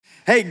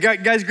Hey,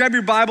 guys, grab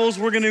your Bibles.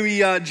 We're going to be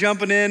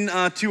jumping in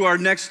to our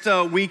next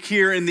week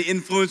here in the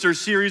Influencer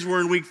series.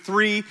 We're in week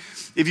 3.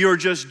 If you are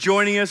just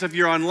joining us, if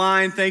you're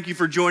online, thank you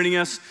for joining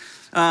us.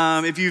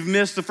 If you've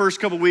missed the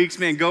first couple weeks,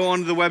 man, go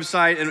onto the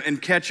website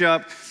and catch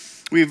up.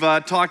 We've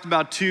talked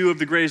about 2 of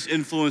the greatest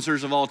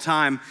influencers of all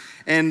time.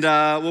 And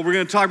what we're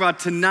going to talk about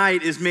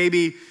tonight is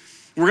maybe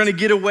we're going to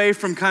get away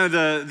from kind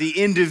of the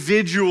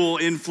individual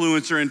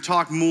influencer and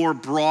talk more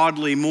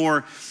broadly,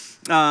 more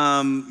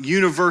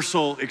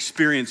universal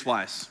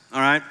experience-wise, all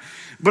right?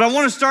 But I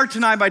want to start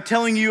tonight by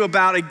telling you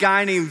about a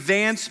guy named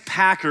Vance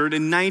Packard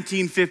in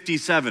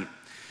 1957.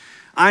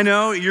 I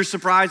know you're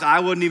surprised.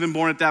 I wasn't even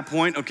born at that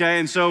point, okay?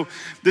 And so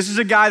this is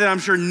a guy that I'm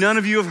sure none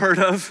of you have heard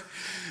of,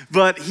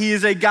 but he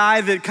is a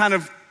guy that kind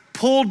of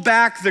pulled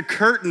back the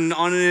curtain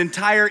on an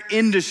entire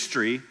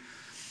industry.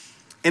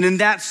 And in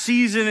that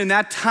season, in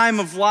that time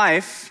of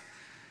life,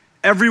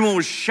 everyone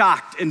was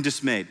shocked and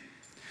dismayed.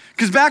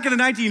 Because back in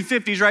the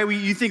 1950s, right,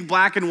 you think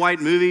black and white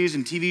movies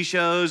and TV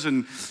shows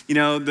and, you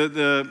know,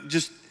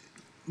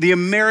 the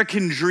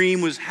American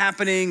dream was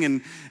happening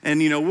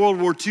and you know,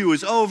 World War II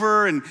was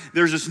over and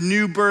there's this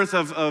new birth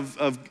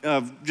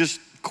of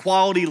just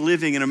quality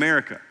living in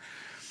America.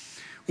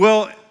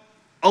 Well,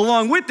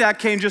 along with that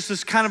came just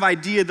this kind of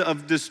idea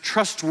of this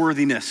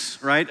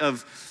trustworthiness, right,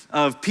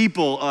 of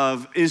people,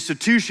 of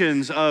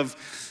institutions, of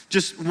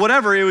just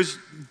whatever. It was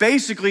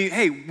basically,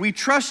 hey, we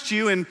trust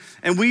you and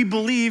we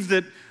believe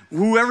that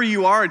whoever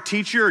you are, a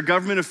teacher, a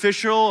government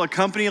official, a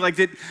company, like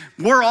that,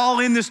 we're all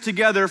in this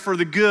together for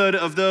the good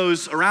of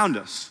those around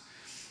us.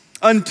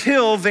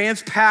 Until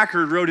Vance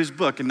Packard wrote his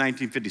book in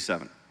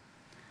 1957.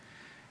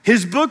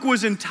 His book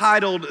was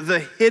entitled The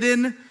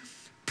Hidden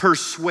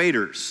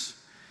Persuaders.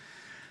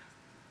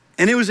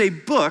 And it was a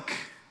book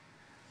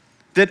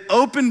that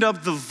opened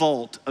up the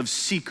vault of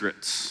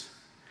secrets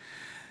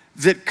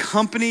that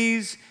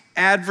companies,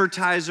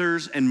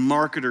 advertisers, and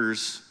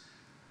marketers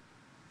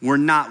were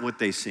not what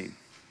they seemed.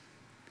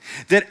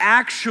 That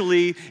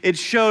actually it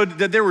showed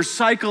that there were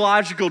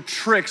psychological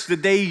tricks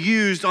that they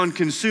used on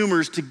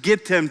consumers to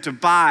get them to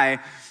buy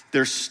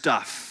their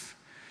stuff.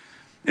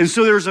 And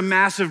so there was a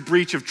massive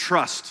breach of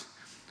trust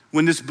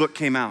when this book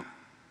came out.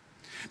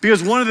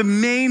 Because one of the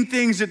main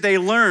things that they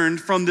learned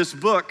from this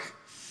book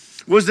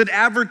was that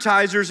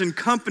advertisers and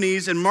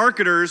companies and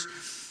marketers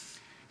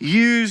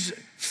use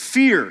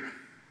fear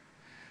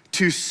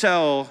to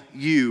sell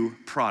you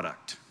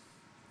product.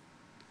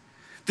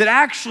 That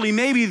actually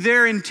maybe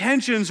their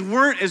intentions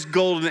weren't as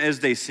golden as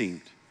they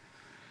seemed.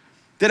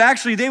 That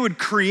actually they would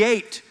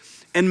create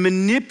and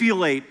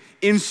manipulate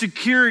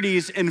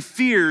insecurities and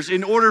fears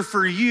in order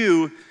for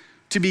you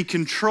to be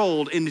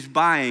controlled into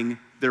buying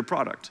their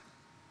product.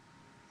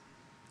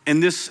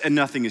 And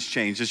nothing has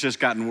changed. It's just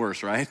gotten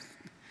worse, right?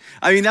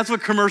 I mean, that's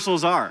what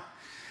commercials are,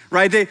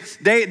 right?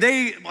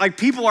 They like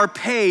people are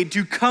paid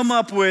to come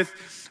up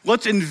with,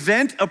 let's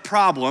invent a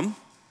problem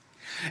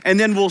and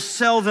then we'll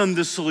sell them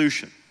the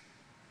solution.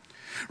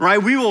 Right?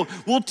 We'll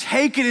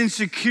take an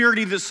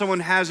insecurity that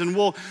someone has and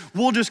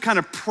we'll just kind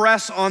of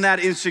press on that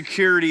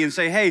insecurity and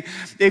say, hey,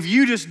 if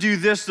you just do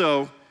this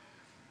though,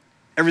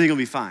 everything will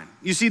be fine.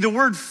 You see, the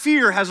word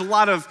fear has a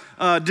lot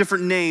of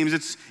different names.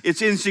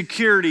 It's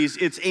insecurities,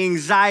 it's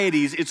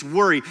anxieties, it's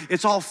worry.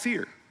 It's all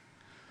fear.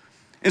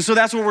 And so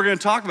that's what we're going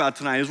to talk about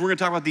tonight, is we're going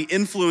to talk about the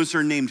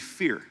influencer named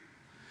fear.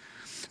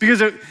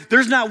 Because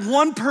there's not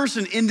one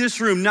person in this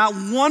room, not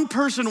one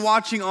person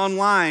watching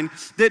online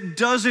that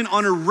doesn't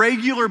on a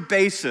regular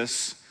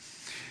basis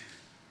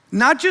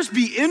not just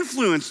be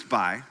influenced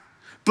by,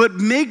 but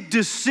make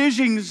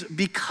decisions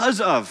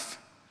because of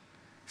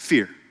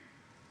fear.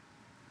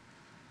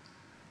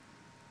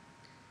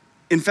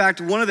 In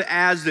fact, one of the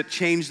ads that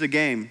changed the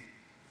game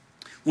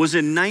was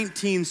in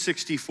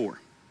 1964.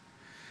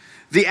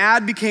 The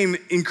ad became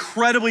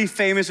incredibly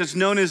famous. It's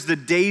known as the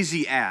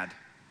Daisy ad.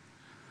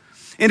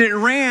 And it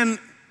ran,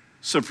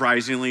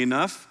 surprisingly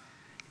enough,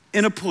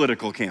 in a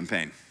political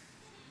campaign.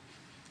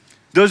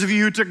 Those of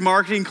you who took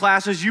marketing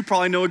classes, you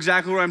probably know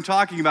exactly what I'm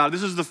talking about.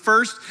 This is the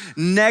first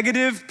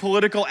negative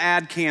political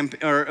ad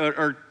campaign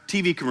or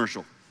TV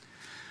commercial.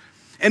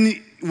 And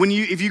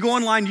if you go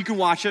online, you can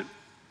watch it.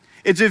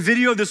 It's a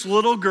video of this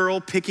little girl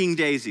picking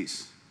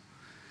daisies.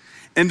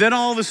 And then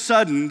all of a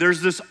sudden,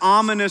 there's this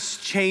ominous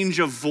change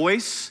of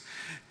voice,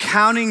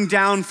 counting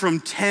down from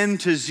 10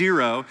 to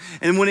 0.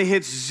 And when it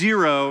hits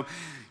 0,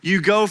 you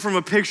go from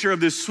a picture of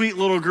this sweet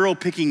little girl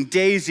picking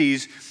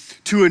daisies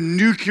to a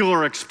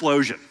nuclear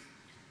explosion.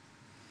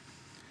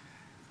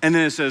 And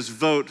then it says,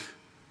 vote,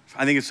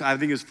 I think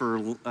it's for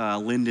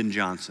Lyndon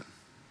Johnson.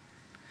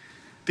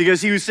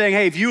 Because he was saying,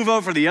 hey, if you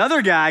vote for the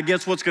other guy,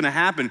 guess what's gonna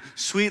happen?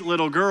 Sweet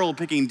little girl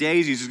picking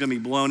daisies is gonna be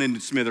blown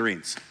into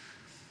smithereens.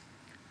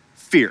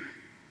 Fear.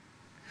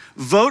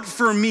 Vote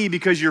for me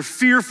because you're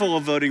fearful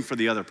of voting for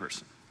the other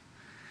person.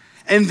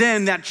 And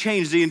then that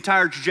changed the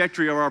entire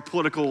trajectory of our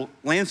political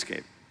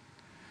landscape.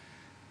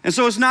 And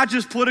so it's not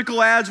just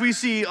political ads. We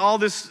see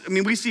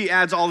we see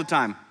ads all the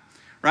time,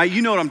 right?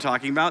 You know what I'm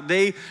talking about.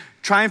 They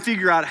try and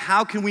figure out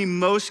how can we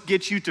most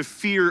get you to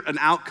fear an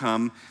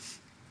outcome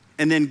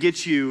and then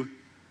get you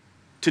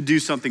to do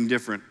something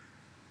different.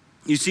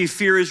 You see,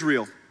 fear is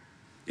real.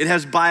 It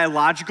has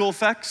biological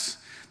effects.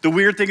 The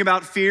weird thing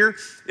about fear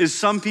is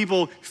some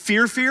people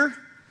fear,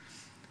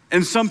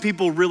 and some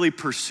people really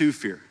pursue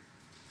fear.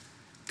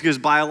 Because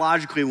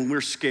biologically, when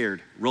we're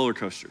scared, roller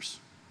coasters,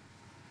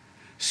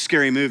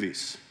 scary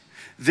movies,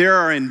 there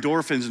are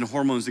endorphins and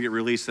hormones that get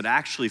released that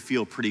actually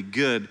feel pretty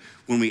good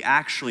when we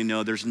actually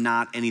know there's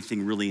not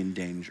anything really in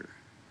danger.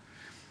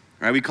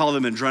 Right? We call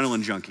them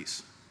adrenaline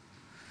junkies.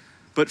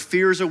 But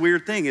fear is a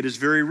weird thing. It is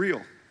very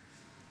real.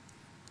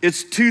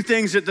 It's two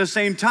things at the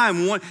same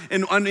time.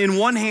 In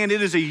one hand,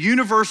 it is a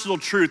universal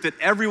truth that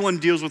everyone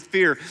deals with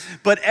fear,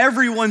 but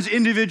everyone's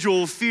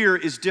individual fear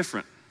is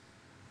different.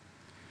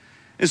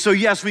 And so,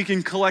 yes, we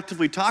can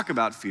collectively talk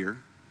about fear,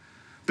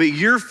 but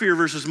your fear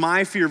versus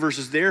my fear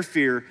versus their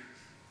fear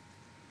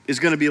is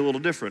going to be a little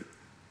different.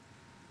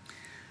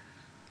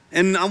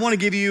 And I want to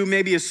give you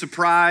maybe a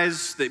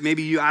surprise that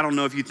maybe I don't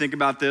know if you think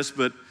about this,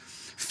 but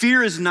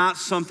fear is not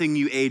something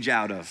you age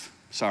out of.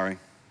 Sorry.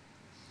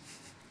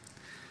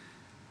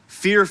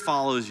 Fear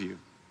follows you.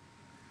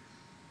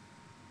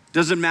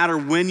 Doesn't matter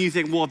when you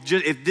think, well,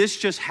 if this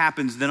just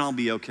happens, then I'll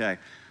be okay.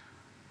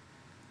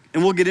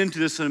 And we'll get into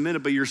this in a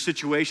minute, but your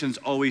situations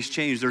always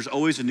change. There's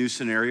always a new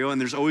scenario and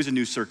there's always a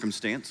new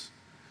circumstance.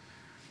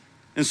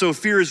 And so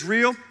fear is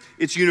real,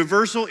 it's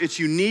universal, it's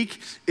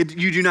unique,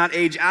 you do not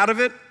age out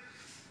of it.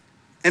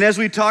 And as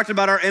we talked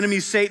about our enemy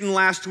Satan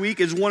last week,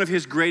 is one of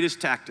his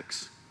greatest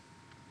tactics,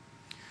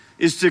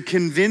 is to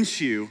convince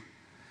you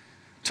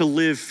to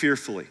live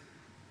fearfully.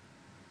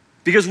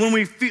 Because when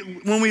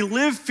we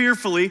live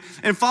fearfully,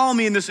 and follow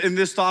me in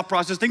this thought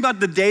process, think about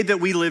the day that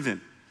we live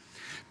in.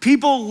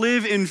 People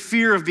live in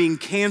fear of being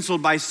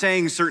canceled by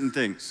saying certain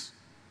things,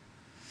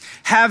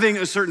 having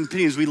a certain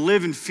opinions. We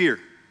live in fear.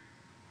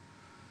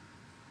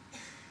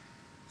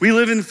 We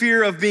live in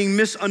fear of being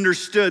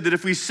misunderstood, that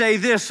if we say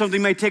this,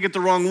 something may take it the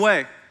wrong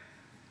way.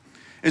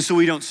 And so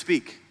we don't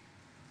speak.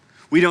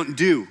 We don't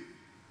do.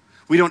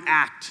 We don't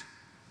act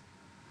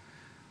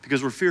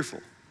because we're fearful.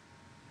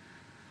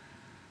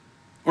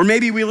 Or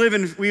maybe we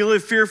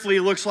live fearfully.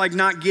 It looks like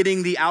not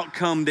getting the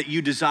outcome that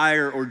you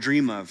desire or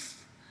dream of.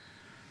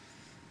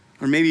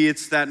 Or maybe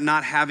it's that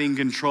not having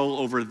control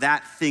over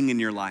that thing in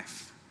your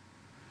life.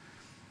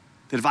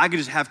 That if I could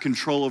just have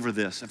control over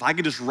this, if I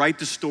could just write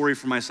the story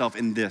for myself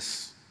in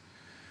this,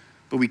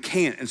 but we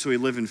can't, and so we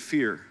live in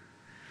fear.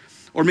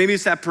 Or maybe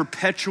it's that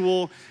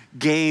perpetual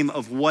game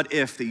of what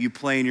if that you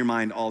play in your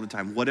mind all the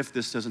time. What if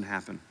this doesn't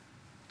happen?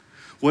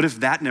 What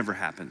if that never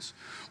happens?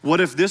 What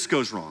if this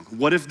goes wrong?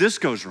 What if this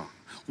goes wrong?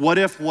 What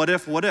if?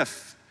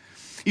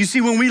 You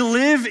see, when we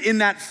live in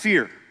that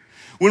fear,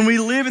 when we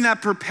live in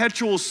that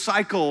perpetual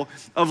cycle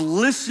of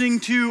listening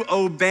to,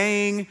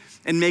 obeying,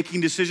 and making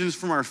decisions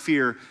from our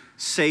fear,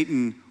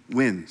 Satan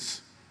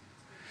wins.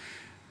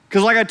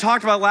 Because like I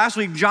talked about last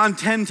week, John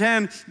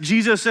 10:10,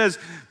 Jesus says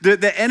that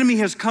the enemy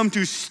has come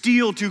to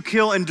steal, to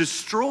kill, and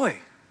destroy.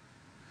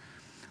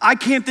 I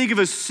can't think of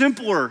a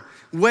simpler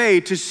way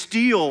to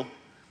steal,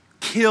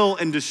 kill,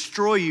 and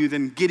destroy you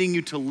than getting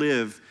you to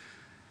live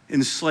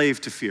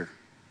enslaved to fear.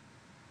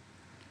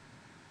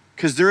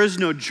 Because there is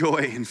no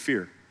joy in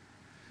fear.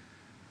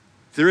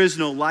 There is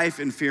no life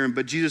in fear,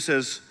 but Jesus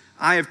says,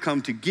 I have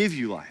come to give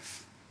you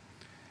life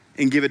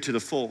and give it to the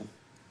full.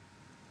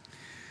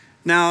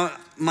 Now,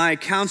 my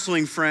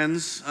counseling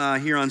friends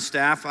here on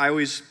staff, I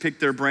always pick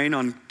their brain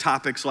on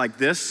topics like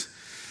this.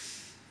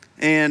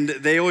 And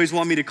they always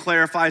want me to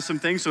clarify some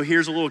things. So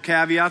here's a little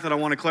caveat that I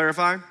want to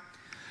clarify.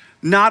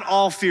 Not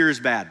all fear is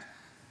bad.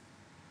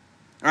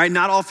 All right,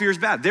 not all fear is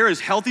bad. There is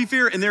healthy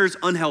fear and there is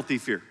unhealthy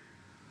fear.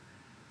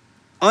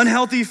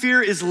 Unhealthy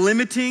fear is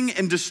limiting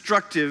and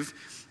destructive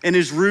and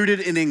is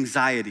rooted in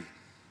anxiety.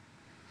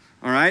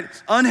 All right?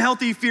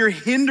 Unhealthy fear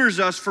hinders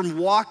us from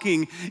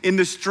walking in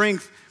the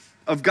strength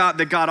of God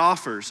that God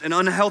offers. And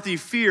unhealthy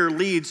fear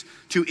leads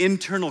to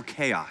internal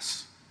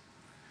chaos.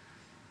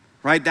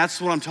 Right? That's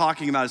what I'm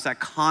talking about, is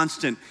that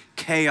constant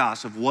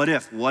chaos of what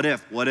if.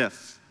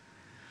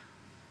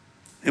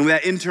 And with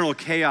that internal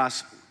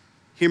chaos,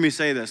 hear me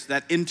say this,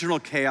 that internal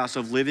chaos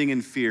of living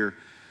in fear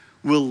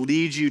will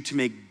lead you to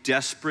make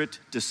desperate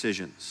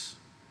decisions.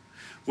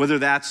 Whether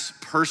that's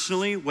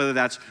personally, whether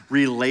that's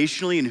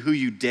relationally and who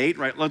you date,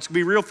 right? Let's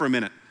be real for a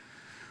minute.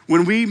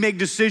 When we make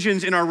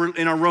decisions in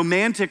our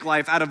romantic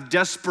life out of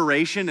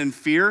desperation and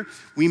fear,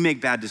 we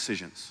make bad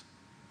decisions.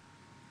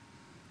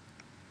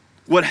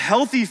 What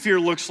healthy fear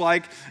looks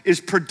like is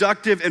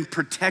productive and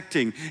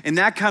protecting, and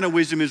that kind of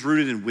wisdom is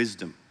rooted in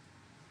wisdom.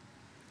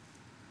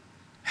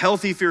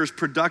 Healthy fear is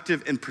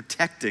productive and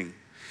protecting.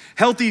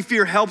 Healthy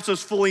fear helps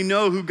us fully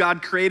know who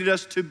God created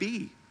us to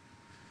be.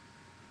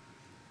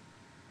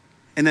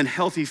 And then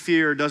healthy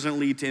fear doesn't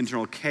lead to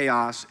internal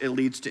chaos, it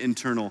leads to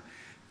internal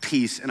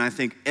peace. And I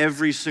think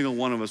every single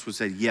one of us would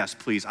say, yes,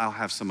 please, I'll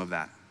have some of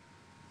that.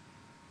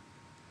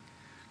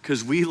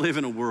 Because we live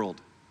in a world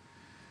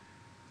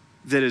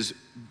that is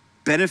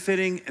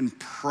benefiting and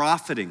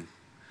profiting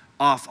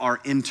off our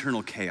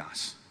internal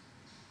chaos.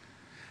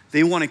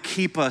 They want to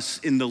keep us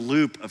in the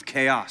loop of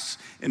chaos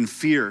and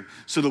fear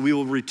so that we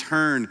will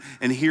return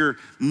and hear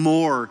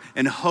more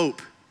and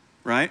hope,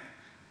 right?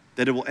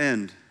 That it will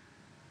end.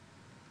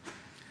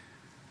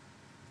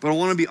 But I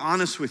want to be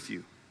honest with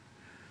you.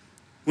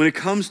 When it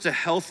comes to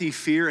healthy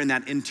fear and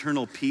that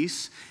internal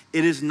peace,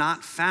 it is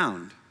not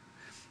found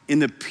in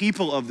the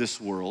people of this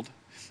world.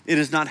 It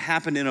has not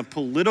happened in a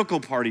political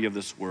party of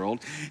this world.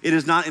 It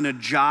is not in a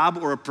job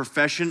or a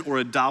profession or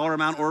a dollar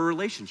amount or a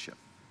relationship.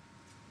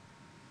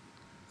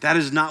 That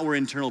is not where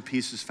internal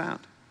peace is found.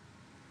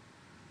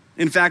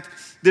 In fact,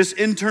 this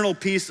internal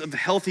peace of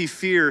healthy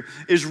fear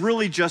is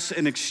really just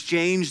an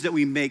exchange that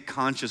we make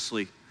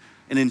consciously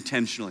and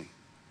intentionally.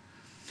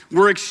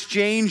 We're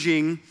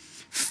exchanging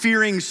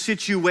fearing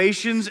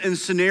situations and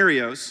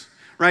scenarios,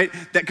 right?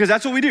 Because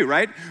that's what we do,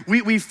 right?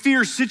 We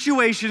fear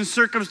situations,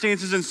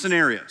 circumstances, and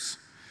scenarios.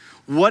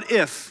 What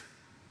if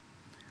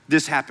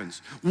this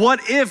happens?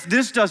 What if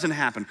this doesn't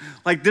happen?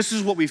 Like, this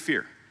is what we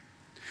fear.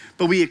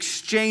 But we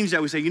exchange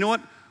that. We say, you know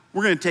what?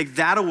 We're going to take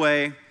that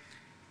away,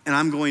 and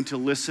I'm going to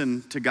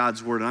listen to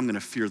God's word, and I'm going to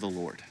fear the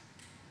Lord.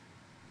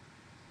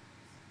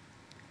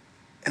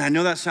 And I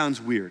know that sounds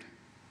weird.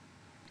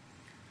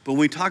 But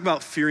when we talk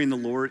about fearing the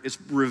Lord, it's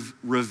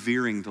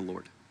revering the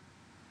Lord.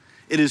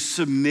 It is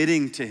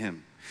submitting to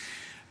him.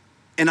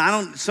 And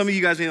some of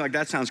you guys may be like,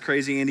 that sounds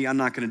crazy, Andy. I'm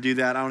not going to do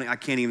that. I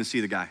can't even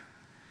see the guy.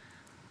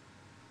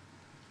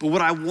 But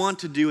what I want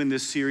to do in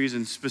this series,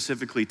 and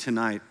specifically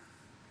tonight,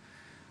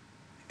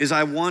 is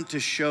I want to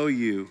show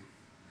you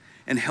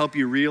and help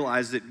you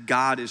realize that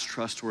God is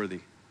trustworthy,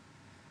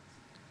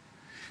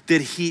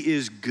 that he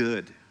is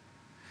good,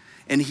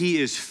 and he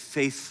is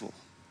faithful.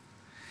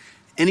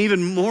 And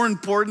even more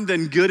important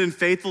than good and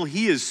faithful,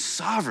 he is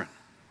sovereign.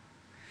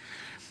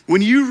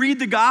 When you read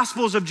the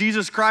Gospels of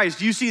Jesus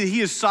Christ, you see that he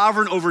is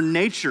sovereign over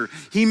nature.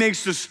 He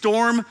makes the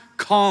storm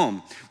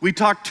calm. We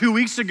talked 2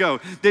 weeks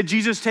ago that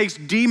Jesus takes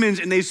demons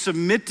and they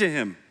submit to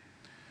him.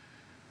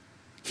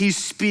 He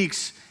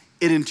speaks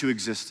it into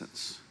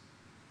existence.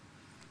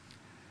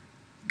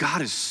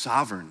 God is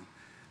sovereign,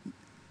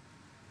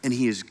 and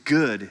he is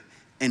good,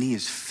 and he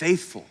is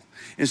faithful.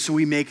 And so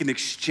we make an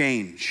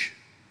exchange.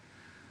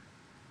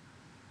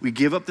 We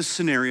give up the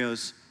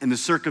scenarios and the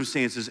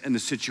circumstances and the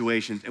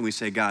situations, and we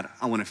say, God,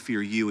 I want to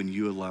fear you and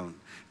you alone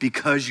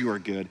because you are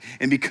good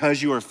and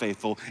because you are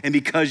faithful and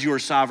because you are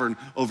sovereign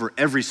over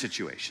every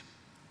situation.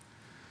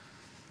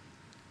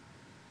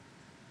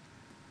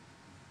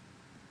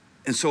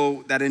 And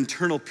so that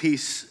internal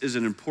peace is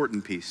an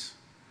important piece.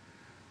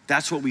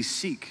 That's what we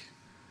seek.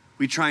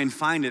 We try and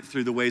find it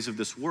through the ways of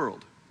this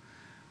world.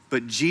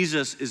 But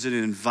Jesus is an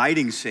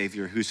inviting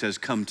Savior who says,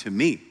 come to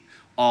me,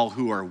 all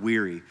who are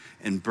weary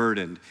and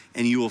burdened,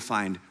 and you will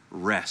find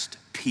rest,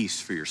 peace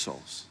for your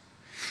souls.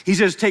 He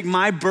says, take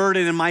my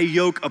burden and my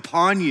yoke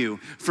upon you,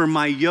 for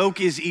my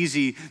yoke is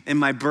easy and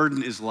my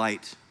burden is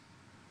light.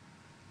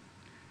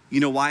 You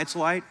know why it's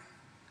light?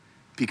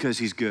 Because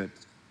he's good.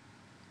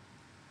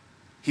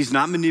 He's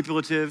not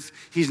manipulative.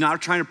 He's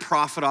not trying to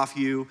profit off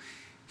you.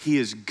 He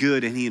is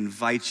good, and he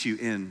invites you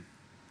in.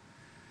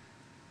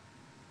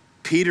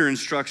 Peter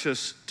instructs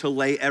us to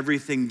lay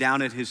everything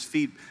down at his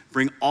feet.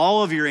 Bring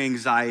all of your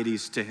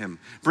anxieties to him.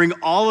 Bring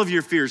all of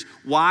your fears.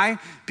 Why?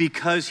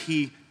 Because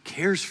he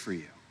cares for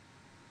you.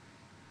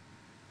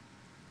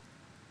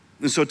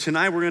 And so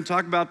tonight we're going to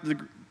talk about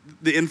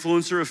the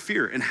influencer of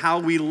fear and how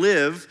we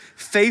live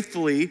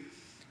faithfully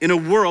in a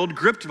world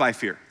gripped by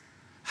fear.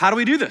 How do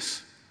we do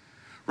this?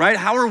 Right?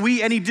 How are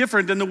we any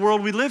different than the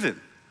world we live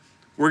in?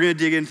 We're going to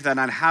dig into that,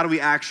 and how do we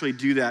actually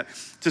do that?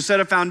 To set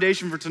a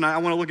foundation for tonight, I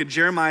want to look at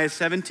Jeremiah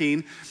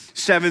 17,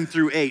 7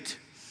 through 8.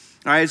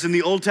 All right, it's in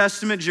the Old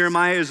Testament.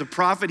 Jeremiah is a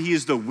prophet. He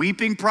is the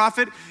weeping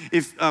prophet.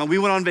 If we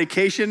went on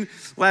vacation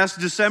last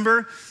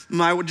December,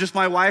 my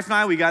wife and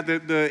I, we got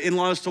the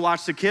in-laws to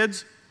watch the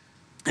kids.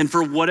 And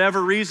for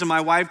whatever reason,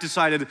 my wife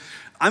decided,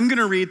 I'm going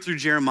to read through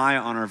Jeremiah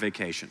on our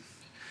vacation.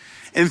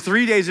 In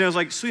 3 days, and I was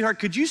like, sweetheart,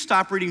 could you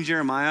stop reading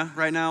Jeremiah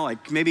right now?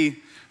 Like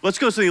maybe let's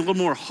go something a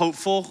little more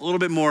hopeful, a little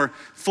bit more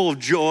full of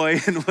joy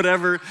and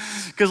whatever.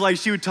 Because like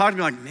she would talk to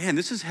me like, man,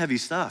 this is heavy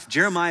stuff.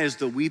 Jeremiah is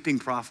the weeping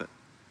prophet.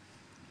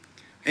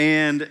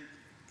 And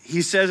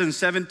he says in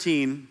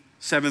 17,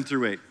 7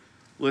 through 8,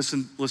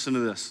 listen to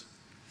this.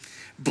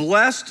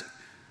 Blessed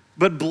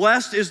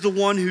is the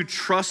one who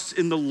trusts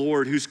in the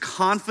Lord, whose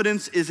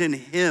confidence is in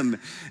him.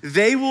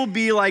 They will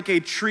be like a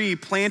tree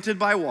planted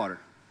by water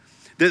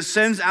that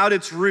sends out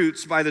its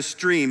roots by the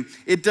stream.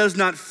 It does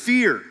not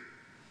fear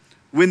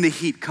when the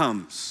heat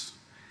comes.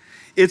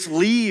 Its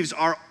leaves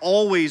are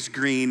always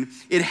green.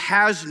 It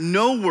has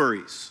no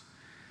worries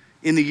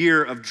in the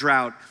year of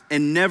drought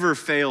and never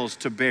fails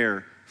to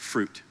bear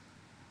fruit.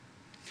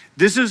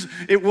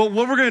 What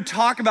we're going to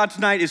talk about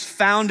tonight is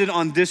founded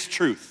on this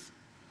truth.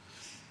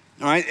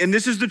 All right, and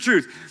this is the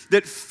truth,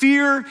 that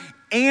fear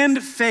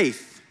and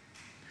faith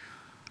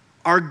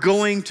are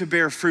going to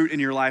bear fruit in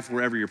your life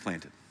wherever you're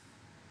planted.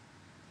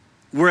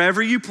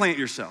 Wherever you plant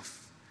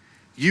yourself,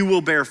 you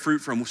will bear fruit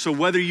from. So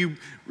whether you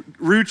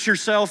root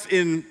yourself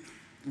in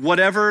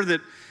whatever that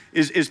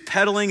is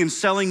peddling and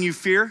selling you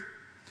fear,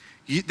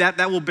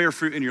 that will bear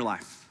fruit in your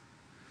life.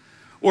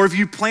 Or if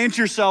you plant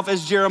yourself,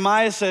 as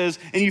Jeremiah says,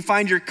 and you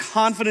find your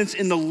confidence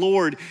in the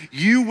Lord,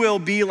 you will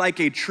be like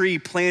a tree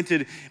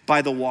planted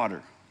by the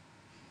water.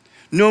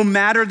 No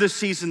matter the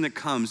season that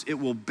comes, it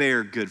will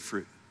bear good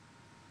fruit.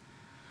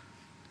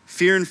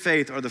 Fear and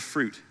faith are the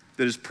fruit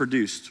that is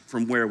produced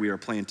from where we are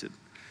planted.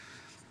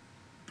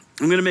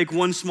 I'm gonna make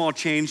one small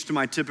change to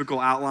my typical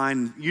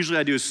outline. Usually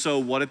I do a so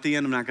what at the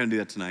end. I'm not gonna do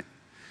that tonight,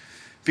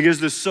 because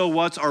the so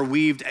whats are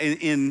weaved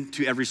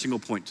into every single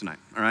point tonight,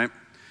 all right?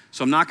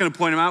 So I'm not gonna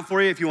point them out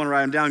for you. If you wanna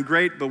write them down,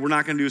 great, but we're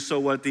not gonna do a so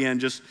what at the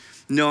end. Just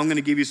know I'm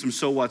gonna give you some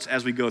so whats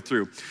as we go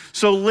through.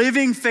 So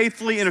living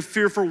faithfully in a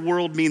fearful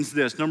world means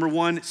this. Number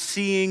one,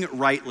 seeing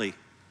rightly.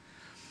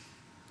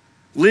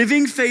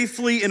 Living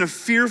faithfully in a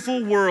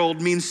fearful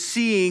world means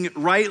seeing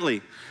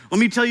rightly. Let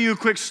me tell you a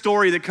quick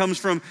story that comes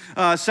from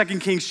 2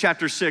 Kings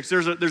chapter 6.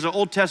 There's an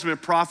Old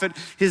Testament prophet.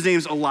 His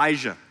name's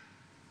Elijah.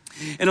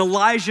 And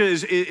Elijah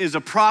is a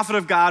prophet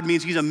of God,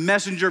 means he's a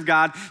messenger of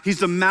God. He's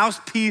the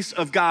mouthpiece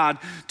of God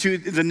to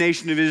the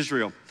nation of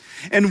Israel.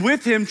 And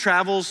with him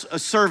travels a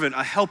servant,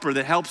 a helper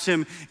that helps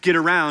him get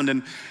around.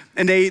 And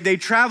they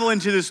travel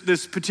into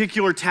this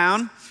particular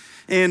town,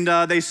 and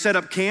they set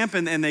up camp,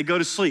 and they go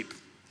to sleep.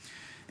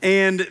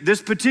 And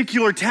this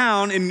particular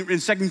town in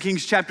 2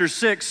 Kings chapter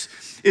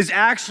 6 is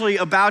actually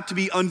about to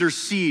be under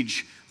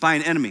siege by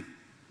an enemy.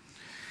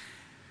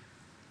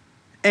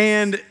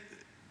 And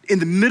in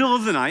the middle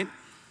of the night,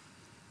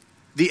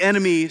 the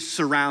enemy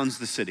surrounds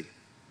the city.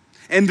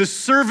 And the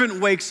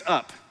servant wakes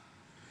up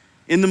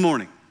in the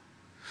morning,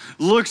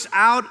 looks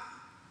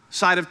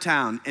outside of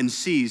town, and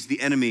sees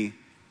the enemy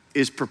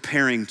is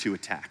preparing to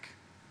attack.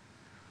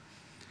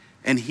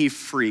 And he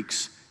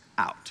freaks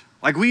out.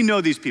 Like, we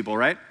know these people,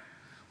 right?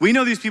 We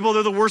know these people.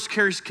 They're the worst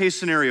case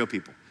scenario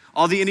people.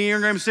 All the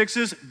Enneagram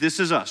 6s, this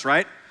is us,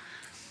 right?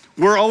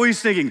 We're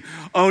always thinking,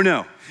 oh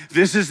no,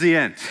 this is the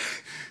end.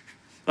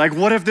 Like,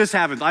 what if this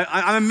happens?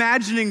 I'm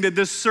imagining that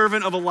this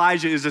servant of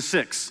Elijah is a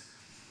 6.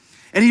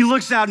 And he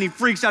looks out and he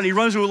freaks out and he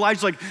runs to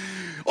Elijah like,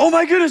 oh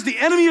my goodness, the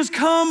enemy has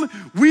come.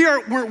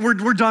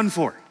 We're done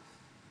for.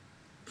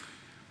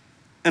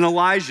 And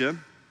Elijah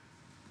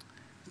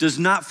does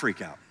not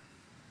freak out.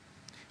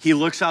 He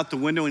looks out the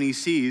window and he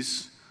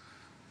sees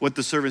what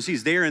the servant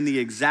sees. They are in the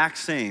exact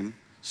same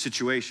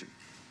situation.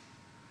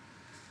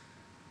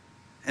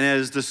 And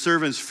as the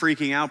servant's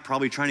freaking out,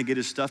 probably trying to get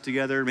his stuff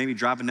together, maybe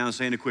dropping down,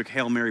 saying a quick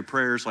Hail Mary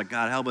prayers, like,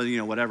 God help us,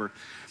 whatever.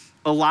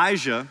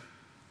 Elijah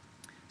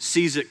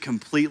sees it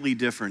completely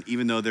different,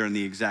 even though they're in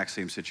the exact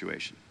same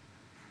situation.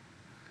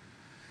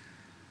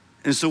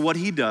 And so what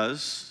he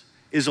does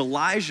is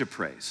Elijah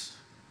prays,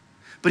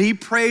 but he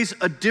prays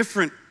a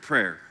different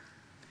prayer.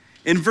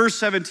 In verse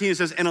 17, it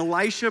says, and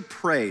Elisha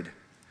prayed,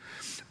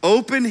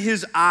 open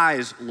his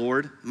eyes,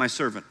 Lord, my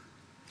servant,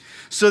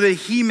 so that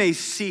he may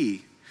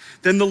see.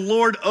 Then the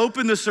Lord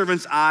opened the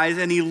servant's eyes,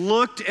 and he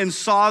looked and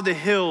saw the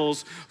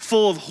hills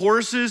full of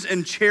horses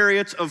and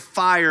chariots of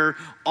fire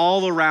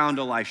all around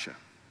Elisha.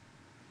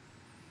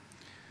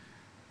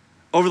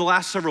 Over the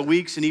last several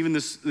weeks, and even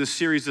this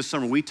series this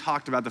summer, we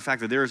talked about the fact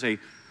that there is a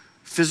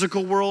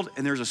physical world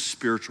and there's a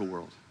spiritual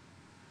world.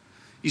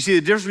 You see,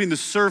 the difference between the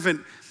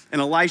servant and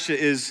Elisha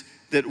is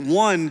that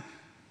one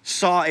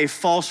saw a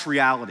false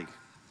reality,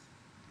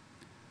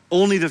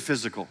 only the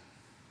physical.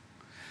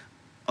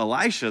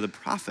 Elisha, the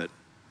prophet,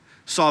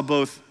 saw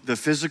both the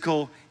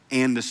physical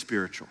and the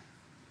spiritual.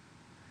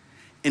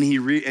 And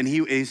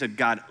he said,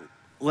 God,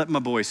 let my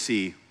boy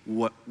see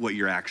what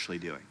you're actually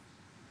doing.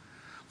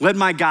 Let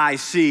my guy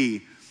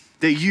see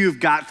that you've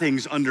got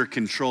things under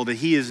control, that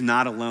he is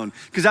not alone.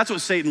 Because that's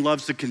what Satan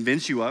loves to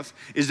convince you of,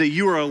 is that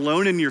you are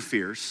alone in your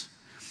fears,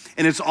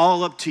 and it's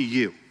all up to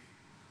you.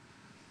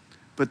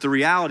 But the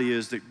reality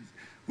is that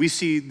we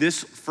see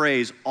this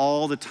phrase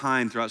all the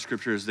time throughout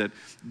Scripture, is that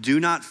do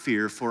not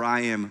fear, for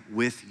I am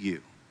with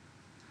you.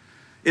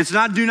 It's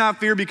not do not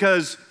fear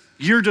because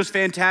you're just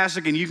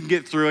fantastic and you can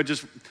get through it,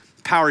 just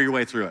power your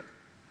way through it.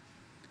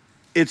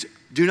 It's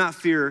do not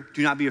fear,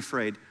 do not be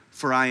afraid,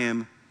 for I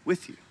am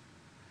with you.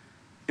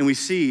 And we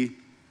see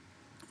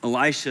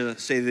Elisha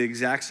say the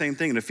exact same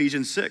thing in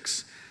Ephesians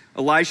 6.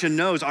 Elisha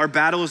knows our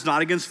battle is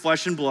not against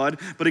flesh and blood,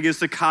 but against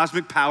the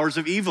cosmic powers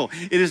of evil.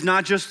 It is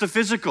not just the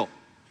physical.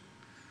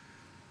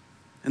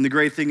 And the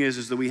great thing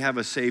is that we have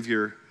a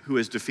Savior who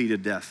has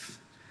defeated death.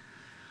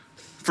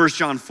 1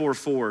 John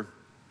 4:4.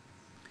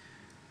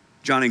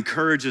 John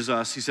encourages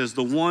us. He says,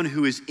 the one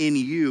who is in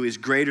you is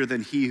greater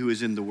than he who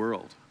is in the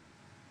world.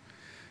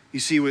 You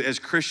see, as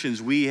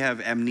Christians, we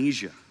have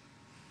amnesia.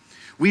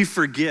 We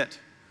forget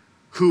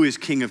who is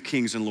King of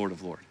Kings and Lord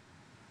of Lords.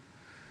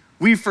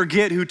 We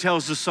forget who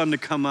tells the sun to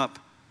come up.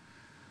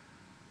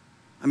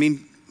 I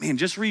mean, man,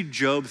 just read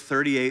Job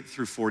 38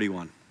 through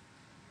 41.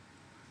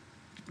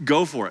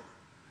 Go for it.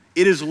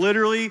 It is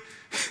literally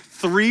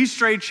 3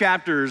 straight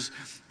chapters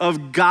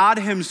of God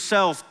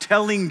himself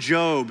telling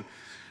Job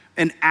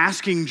and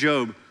asking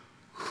Job,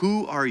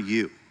 who are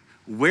you?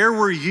 Where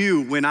were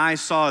you when I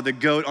saw the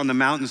goat on the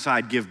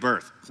mountainside give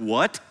birth?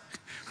 What?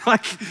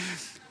 Like,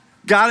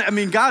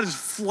 God is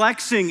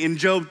flexing in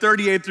Job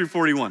 38 through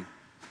 41.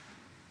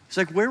 He's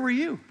like, where were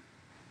you?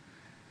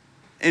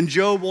 And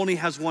Job only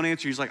has one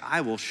answer. He's like,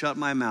 I will shut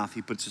my mouth.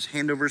 He puts his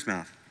hand over his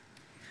mouth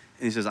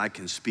and he says, I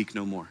can speak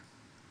no more.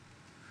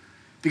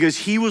 Because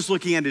he was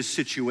looking at his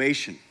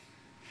situation.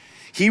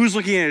 He was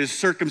looking at his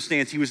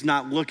circumstance. He was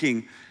not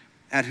looking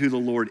at who the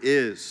Lord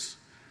is.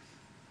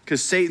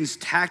 Because Satan's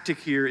tactic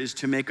here is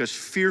to make us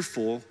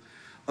fearful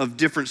of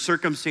different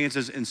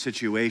circumstances and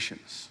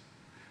situations.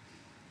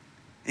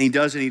 And he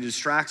does, and he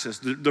distracts us.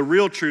 The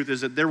real truth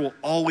is that there will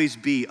always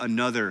be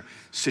another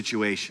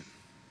situation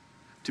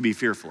to be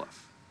fearful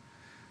of.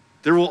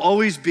 There will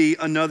always be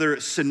another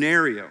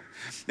scenario.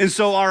 And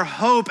so our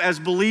hope as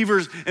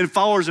believers and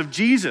followers of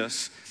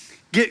Jesus,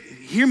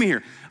 hear me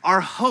here,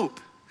 our hope,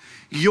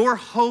 your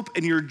hope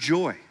and your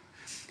joy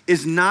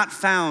is not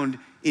found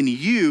in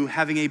you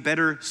having a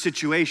better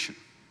situation.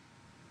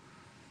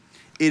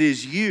 It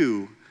is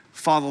you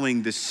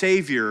following the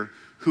Savior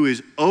who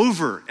is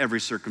over every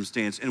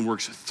circumstance and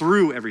works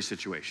through every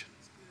situation.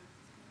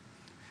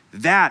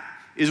 That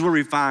is where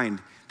we find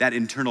that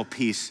internal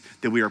peace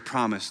that we are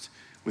promised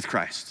with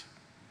Christ.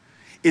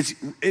 It's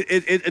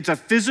a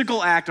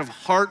physical act of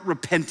heart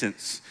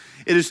repentance.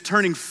 It is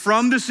turning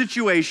from the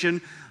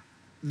situation.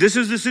 This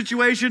is the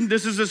situation,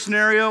 this is the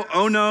scenario,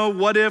 oh no,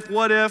 what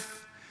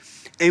if?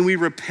 And we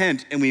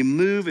repent and we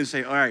move and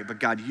say, all right, but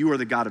God, you are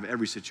the God of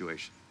every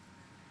situation.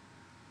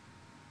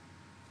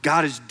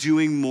 God is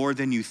doing more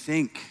than you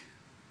think.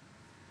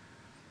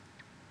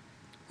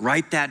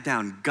 Write that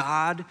down.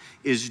 God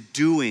is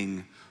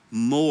doing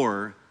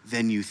more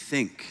than you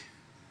think.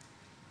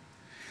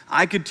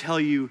 I could tell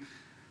you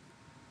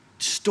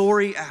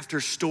story after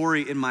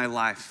story in my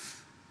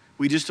life.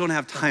 We just don't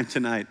have time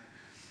tonight.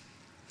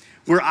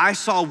 Where I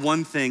saw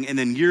one thing and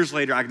then years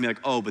later I can be like,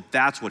 oh, but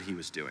that's what he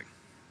was doing.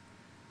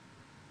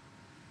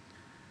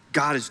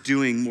 God is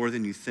doing more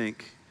than you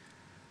think.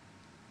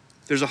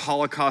 There's a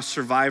Holocaust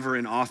survivor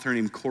and author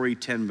named Corrie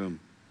ten Boom.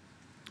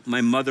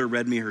 My mother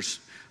read me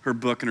her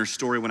book and her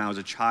story when I was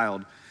a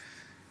child.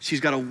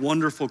 She's got a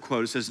wonderful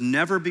quote. It says,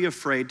 never be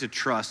afraid to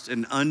trust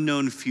an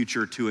unknown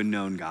future to a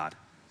known God.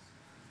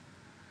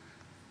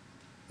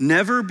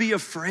 Never be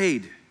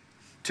afraid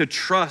to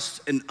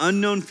trust an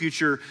unknown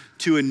future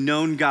to a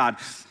known God.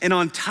 And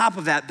on top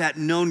of that, that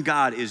known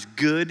God is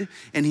good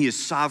and he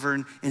is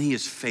sovereign and he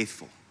is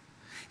faithful.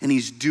 And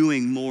he's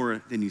doing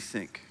more than you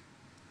think.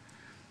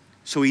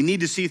 So we need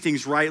to see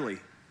things rightly.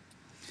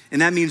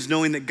 And that means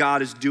knowing that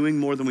God is doing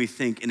more than we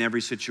think in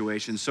every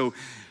situation. So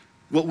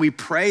what we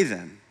pray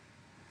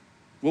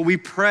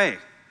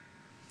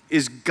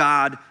is,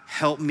 God,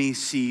 help me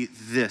see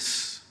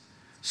this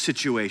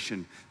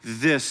situation,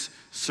 this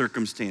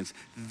circumstance,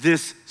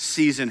 this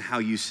season, how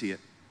you see it.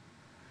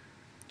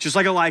 Just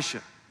like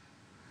Elisha,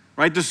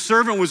 right? The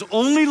servant was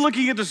only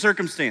looking at the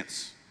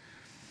circumstance.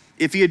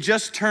 If he had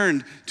just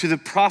turned to the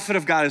prophet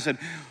of God and said,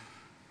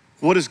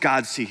 what does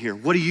God see here?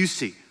 What do you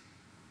see?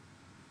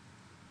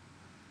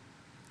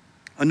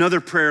 Another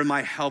prayer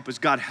might help is,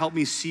 God, help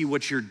me see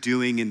what you're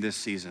doing in this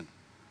season.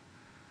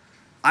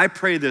 I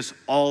pray this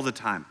all the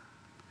time.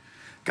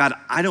 God,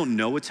 I don't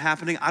know what's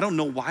happening. I don't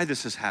know why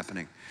this is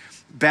happening.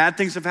 Bad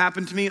things have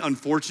happened to me.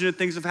 Unfortunate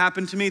things have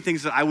happened to me.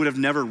 Things that I would have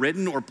never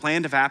written or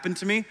planned have happened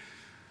to me.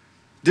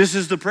 This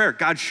is the prayer.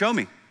 God, show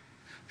me.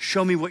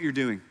 Show me what you're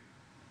doing.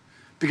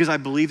 Because I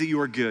believe that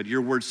you are good.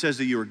 Your word says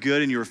that you are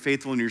good and you are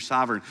faithful and you're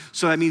sovereign.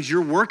 So that means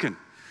you're working.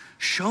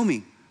 Show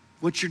me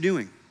what you're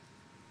doing.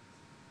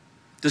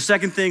 The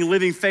second thing,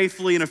 living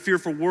faithfully in a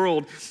fearful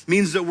world,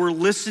 means that we're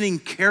listening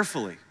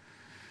carefully.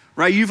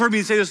 Right? You've heard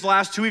me say this the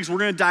last 2 weeks. We're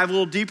going to dive a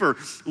little deeper.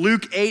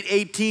 Luke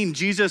 8:18,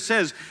 Jesus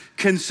says,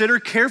 consider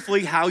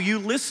carefully how you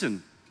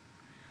listen.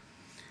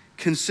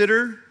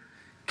 Consider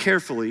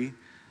carefully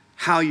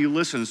how you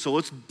listen. So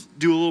let's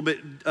do a little bit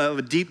of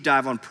a deep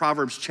dive on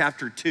Proverbs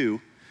chapter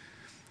 2,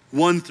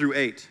 1 through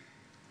 8.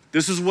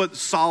 This is what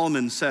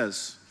Solomon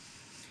says.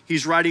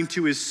 He's writing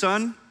to his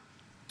son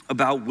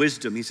about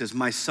wisdom. He says,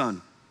 my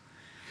son,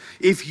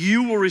 if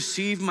you will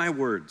receive my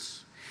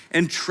words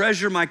and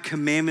treasure my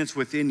commandments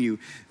within you,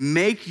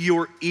 make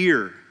your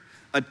ear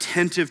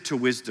attentive to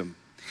wisdom.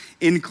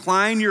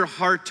 Incline your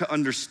heart to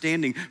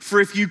understanding. For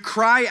if you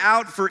cry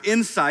out for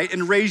insight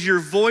and raise your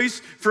voice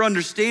for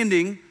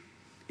understanding,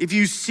 if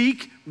you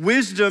seek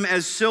wisdom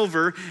as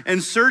silver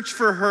and search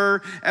for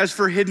her as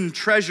for hidden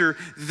treasure,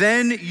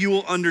 then you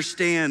will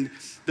understand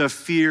the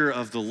fear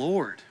of the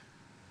Lord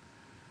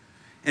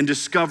and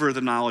discover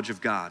the knowledge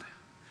of God.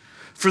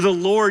 For the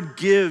Lord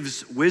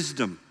gives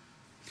wisdom.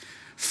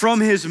 From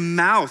his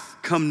mouth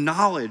come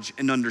knowledge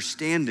and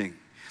understanding.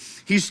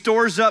 He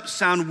stores up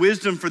sound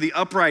wisdom for the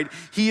upright.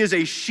 He is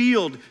a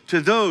shield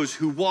to those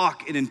who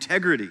walk in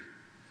integrity,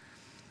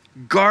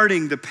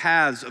 guarding the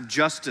paths of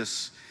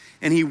justice,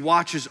 and he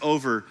watches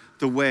over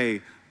the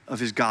way of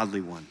his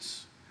godly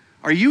ones.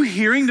 Are you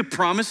hearing the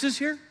promises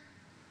here?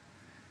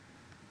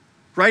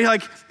 Right?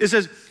 Like it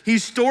says, he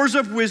stores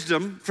up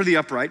wisdom for the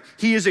upright.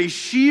 He is a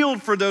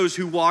shield for those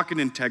who walk in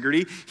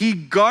integrity. He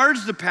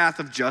guards the path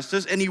of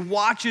justice and he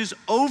watches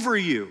over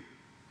you.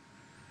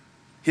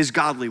 his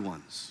godly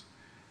ones.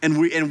 And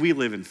we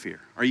live in fear.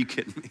 Are you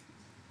kidding me?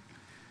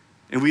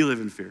 And we live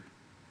in fear.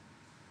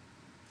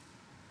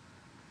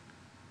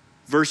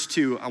 Verse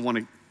 2, I want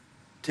to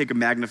take a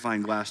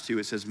magnifying glass to.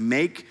 It says,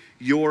 make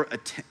your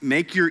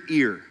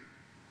ear,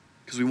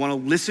 because we want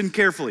to listen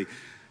carefully.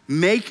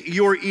 Make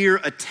your ear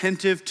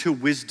attentive to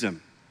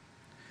wisdom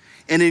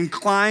and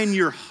incline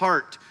your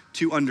heart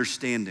to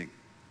understanding.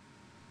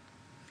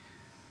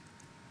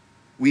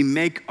 We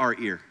make our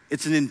ear.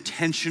 It's an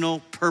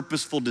intentional,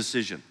 purposeful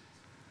decision.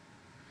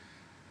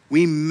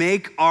 We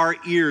make our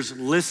ears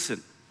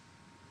listen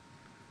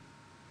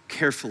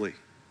carefully.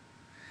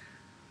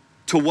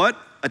 To what?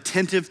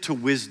 Attentive to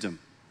wisdom.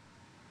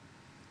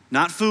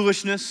 Not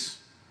foolishness,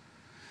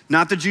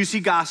 not the juicy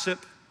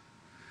gossip.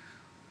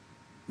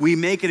 We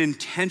make an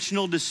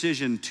intentional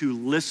decision to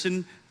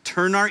listen,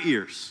 turn our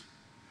ears,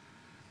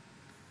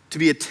 to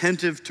be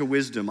attentive to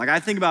wisdom. Like I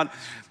think about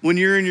when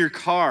you're in your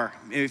car,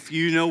 if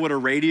you know what a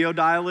radio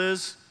dial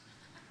is,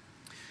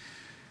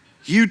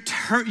 you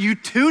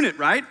tune it,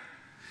 right?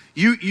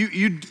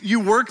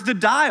 You work the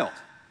dial.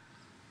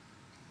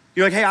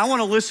 You're like, hey, I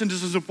want to listen to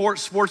some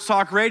sports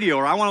talk radio,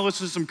 or I want to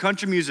listen to some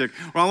country music,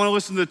 or I want to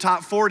listen to the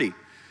top 40.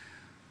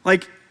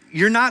 Like,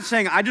 you're not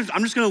saying, I'm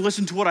just going to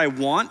listen to what I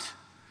want.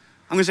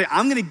 I'm going to say,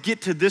 I'm going to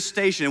get to this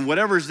station, and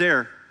whatever's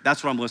there,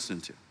 that's what I'm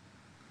listening to.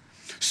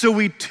 So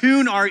we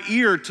tune our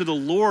ear to the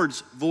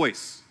Lord's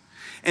voice,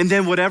 and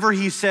then whatever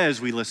he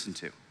says, we listen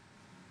to.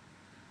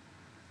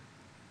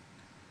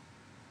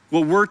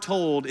 What we're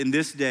told in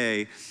this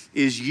day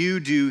is you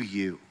do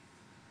you.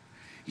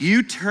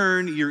 You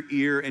turn your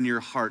ear and your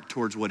heart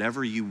towards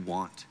whatever you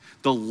want.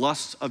 The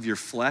lusts of your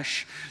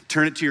flesh,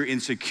 turn it to your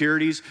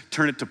insecurities,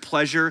 turn it to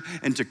pleasure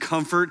and to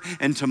comfort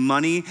and to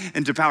money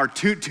and to power.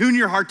 Tune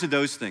your heart to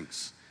those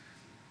things.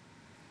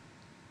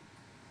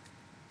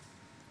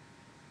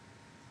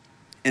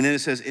 And then it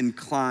says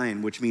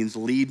incline, which means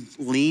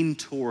lean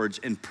towards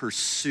and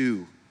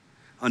pursue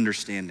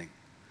understanding.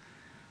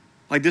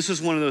 Like this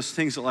is one of those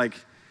things that like,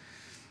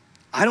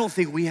 I don't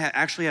think we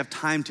actually have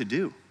time to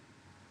do.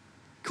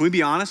 Can we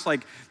be honest?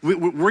 Like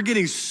we're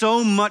getting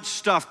so much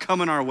stuff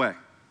coming our way.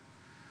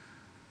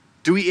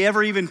 Do we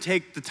ever even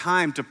take the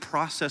time to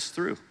process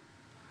through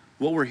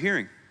what we're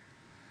hearing?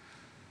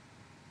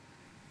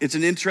 It's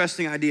an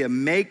interesting idea.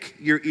 Make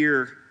your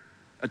ear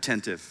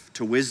attentive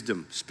to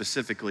wisdom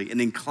specifically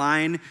and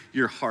incline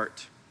your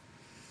heart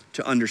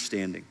to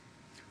understanding.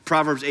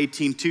 Proverbs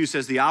 18:2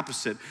 says the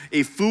opposite.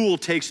 A fool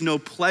takes no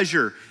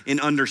pleasure in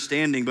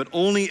understanding, but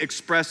only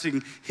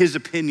expressing his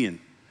opinion.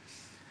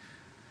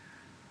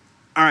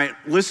 All right,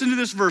 listen to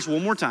this verse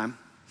one more time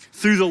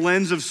through the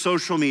lens of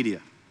social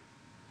media.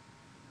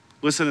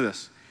 Listen to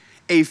this.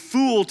 A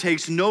fool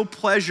takes no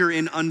pleasure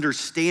in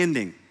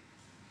understanding,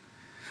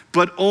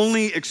 but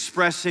only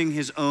expressing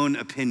his own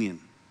opinion.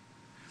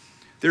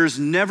 There's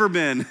never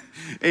been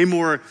a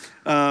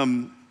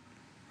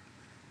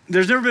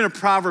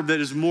proverb that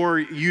is more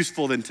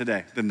useful than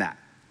today, than that.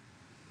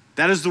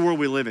 That is the world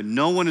we live in.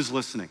 No one is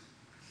listening.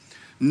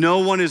 No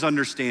one is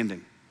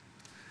understanding.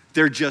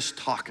 They're just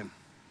talking.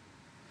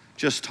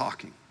 Just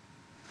talking.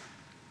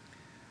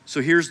 So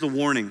here's the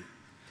warning.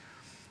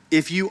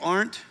 If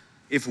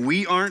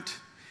we aren't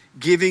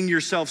giving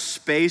yourself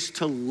space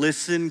to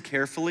listen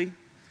carefully,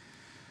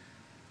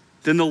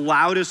 then the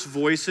loudest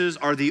voices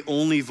are the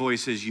only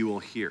voices you will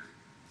hear.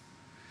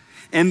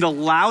 And the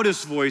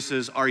loudest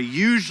voices are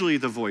usually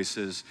the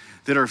voices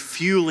that are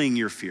fueling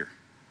your fear.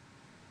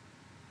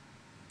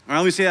 All right,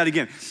 let me say that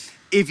again.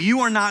 If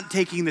you are not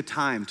taking the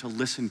time to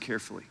listen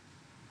carefully,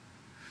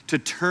 to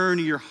turn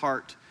your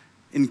heart,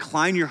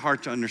 incline your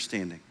heart to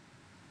understanding,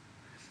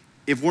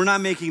 if we're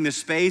not making the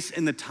space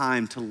and the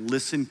time to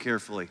listen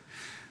carefully,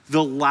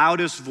 the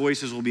loudest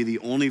voices will be the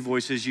only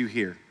voices you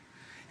hear.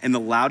 And the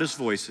loudest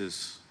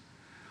voices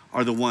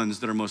are the ones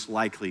that are most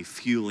likely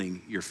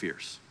fueling your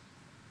fears.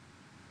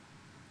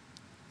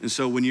 And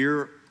so when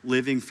you're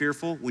living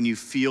fearful, when you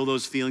feel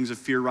those feelings of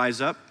fear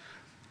rise up,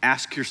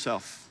 ask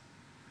yourself,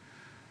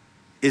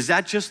 is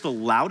that just the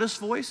loudest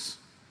voice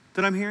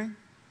that I'm hearing?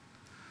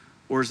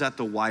 Or is that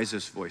the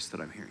wisest voice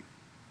that I'm hearing?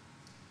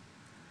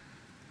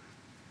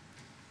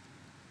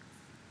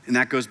 And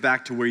that goes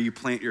back to where you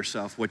plant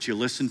yourself, what you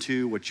listen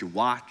to, what you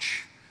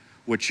watch,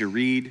 what you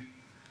read.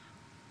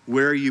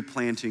 Where are you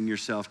planting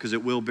yourself? Because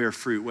it will bear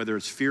fruit, whether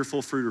it's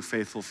fearful fruit or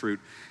faithful fruit.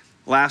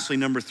 Lastly,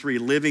 number 3,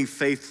 living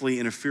faithfully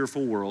in a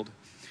fearful world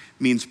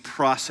means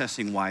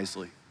processing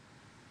wisely.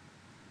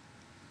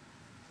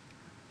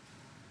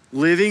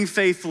 Living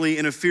faithfully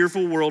in a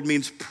fearful world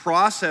means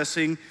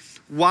processing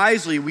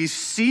wisely. We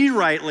see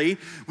rightly,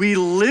 we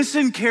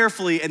listen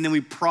carefully, and then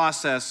we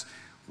process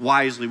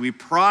wisely. We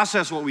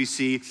process what we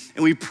see,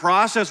 and we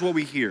process what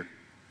we hear.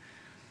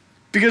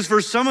 Because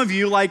for some of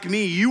you, like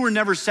me, you were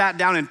never sat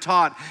down and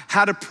taught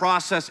how to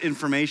process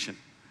information.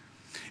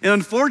 And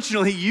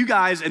unfortunately, you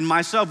guys and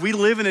myself, we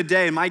live in a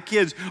day, and my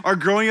kids are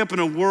growing up in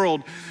a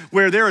world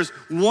where there is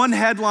one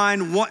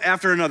headline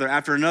after another,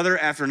 and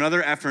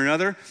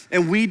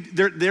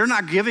they're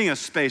not giving us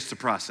space to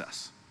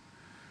process.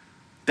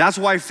 That's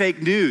why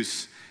fake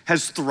news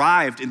has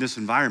thrived in this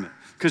environment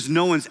because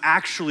no one's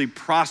actually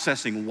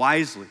processing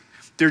wisely.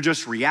 They're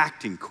just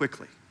reacting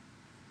quickly.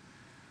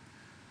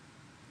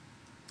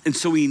 And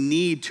so we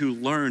need to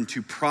learn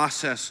to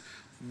process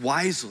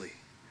wisely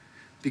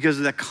because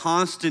of the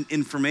constant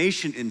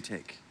information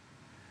intake.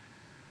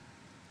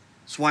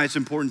 That's why it's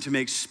important to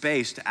make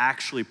space to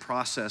actually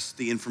process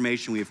the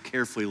information we have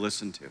carefully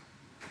listened to.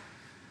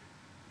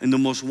 And the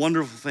most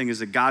wonderful thing is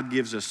that God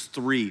gives us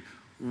 3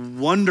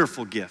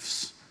 wonderful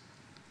gifts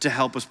to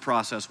help us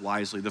process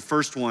wisely. The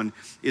first one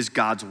is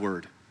God's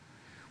word.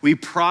 We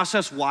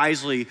process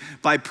wisely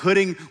by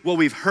putting what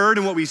we've heard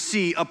and what we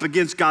see up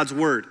against God's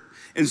word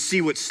and see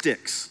what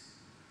sticks.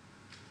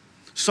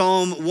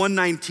 Psalm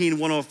 119,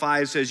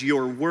 105 says,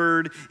 your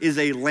word is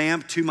a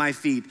lamp to my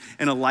feet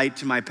and a light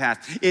to my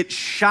path. It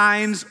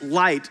shines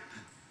light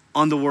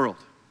on the world,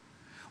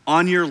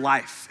 on your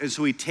life. And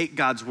so we take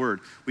God's word,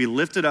 we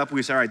lift it up,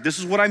 we say, all right, this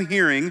is what I'm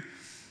hearing.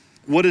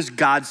 What does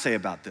God say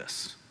about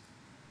this?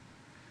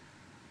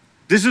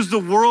 This is the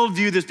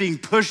worldview that's being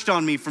pushed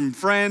on me from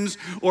friends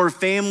or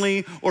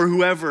family or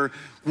whoever.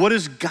 What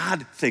does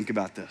God think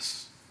about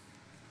this?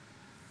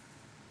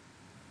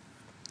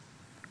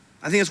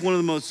 I think it's one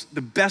of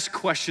the best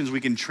questions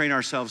we can train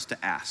ourselves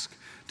to ask.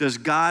 Does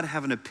God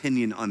have an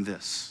opinion on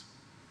this?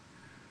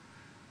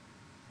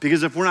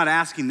 Because if we're not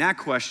asking that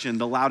question,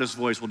 the loudest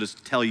voice will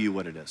just tell you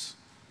what it is.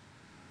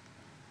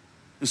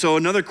 And so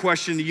another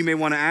question that you may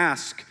want to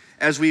ask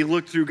as we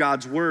look through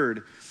God's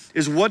word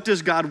is, what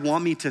does God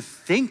want me to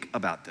think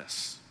about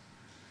this?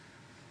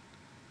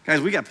 Guys,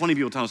 we got plenty of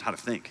people telling us how to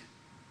think.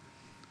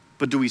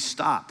 But do we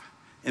stop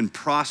and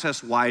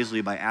process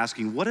wisely by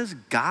asking, what does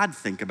God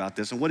think about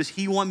this? And what does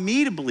he want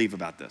me to believe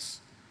about this?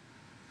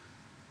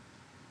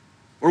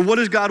 Or what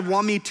does God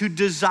want me to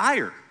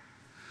desire?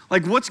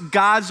 Like, what's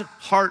God's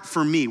heart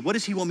for me? What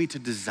does he want me to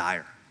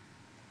desire?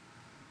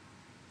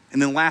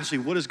 And then lastly,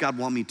 what does God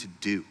want me to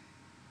do?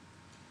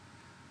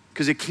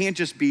 Because it can't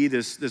just be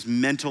this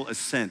mental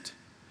assent.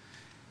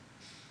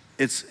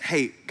 It's,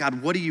 hey,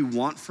 God, what do you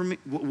want from me?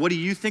 What do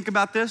you think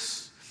about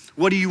this?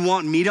 What do you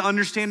want me to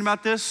understand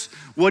about this?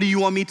 What do you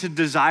want me to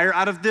desire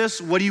out of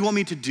this? What do you want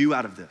me to do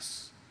out of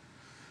this?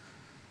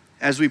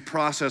 As we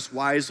process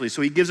wisely.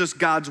 So he gives us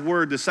God's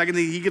word. The second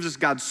thing, he gives us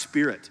God's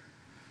spirit.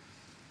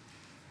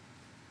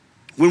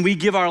 When we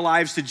give our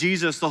lives to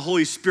Jesus, the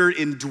Holy Spirit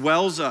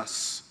indwells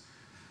us.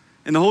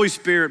 And the Holy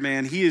Spirit,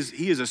 man, he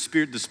is a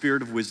spirit, the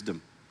spirit of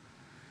wisdom.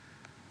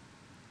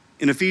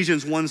 In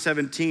Ephesians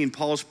 1:17,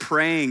 Paul's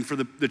praying for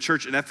the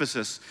church at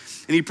Ephesus.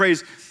 And he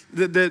prays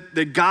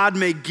that God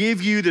may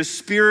give you the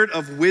spirit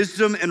of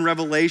wisdom and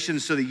revelation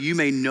so that you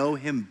may know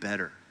him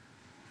better.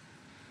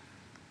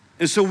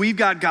 And so we've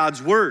got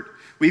God's word.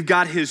 We've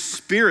got his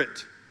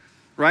spirit,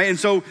 right? And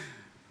so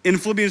in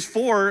Philippians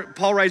 4,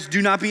 Paul writes,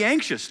 do not be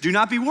anxious. Do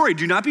not be worried.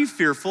 Do not be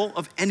fearful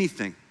of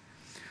anything.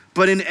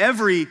 But in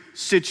every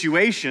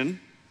situation,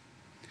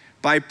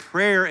 by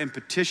prayer and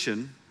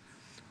petition,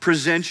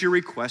 present your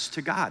requests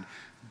to God.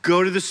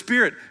 Go to the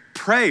Spirit.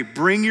 Pray.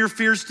 Bring your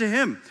fears to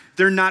him.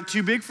 They're not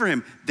too big for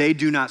him. They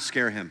do not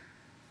scare him.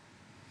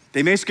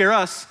 They may scare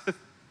us.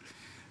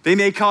 They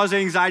may cause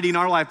anxiety in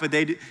our life, but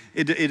it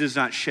does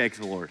not shake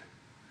the Lord.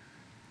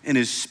 And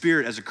his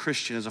spirit as a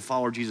Christian, as a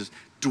follower of Jesus,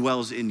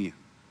 dwells in you.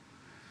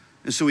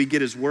 And so we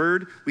get his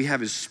word, we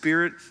have his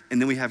spirit, and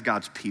then we have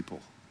God's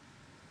people.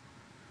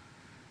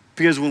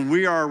 Because when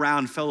we are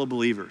around fellow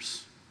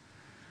believers,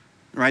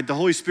 right, the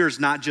Holy Spirit's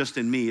not just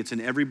in me, it's in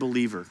every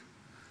believer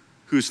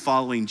who's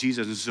following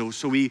Jesus. And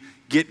so we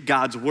get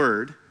God's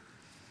word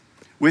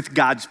with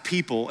God's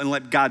people and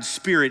let God's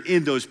spirit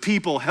in those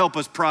people help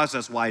us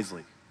process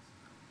wisely.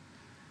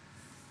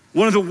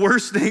 One of the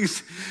worst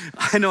things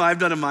I know I've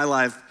done in my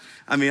life,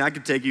 I mean, I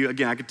could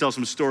tell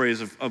some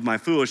stories of my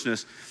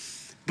foolishness,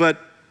 but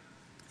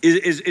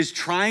is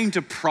trying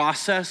to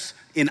process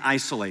in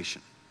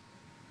isolation.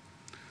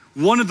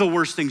 One of the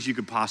worst things you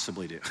could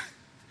possibly do.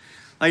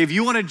 Like, if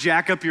you want to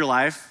jack up your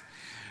life,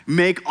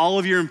 make all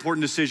of your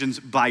important decisions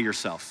by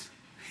yourself,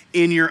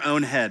 in your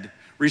own head,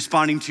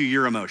 responding to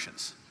your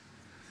emotions.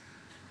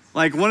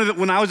 Like,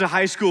 when I was a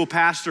high school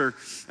pastor,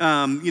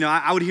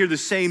 I would hear the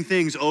same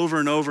things over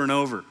and over and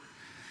over.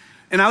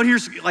 And I would hear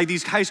like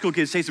these high school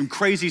kids say some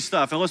crazy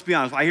stuff. And let's be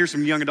honest, I hear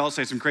some young adults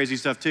say some crazy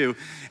stuff too.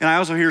 And I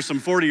also hear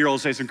some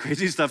 40-year-olds say some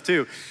crazy stuff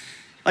too.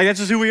 Like, that's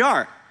just who we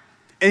are.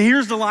 And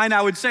here's the line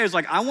I would say is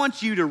like, I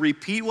want you to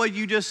repeat what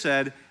you just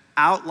said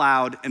out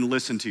loud and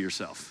listen to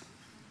yourself.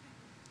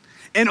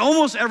 And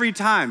almost every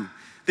time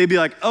they'd be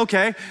like,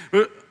 okay,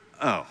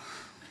 oh.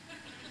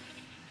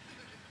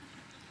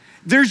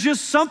 There's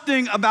just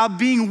something about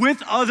being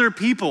with other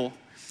people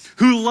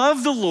who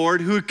love the Lord,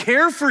 who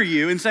care for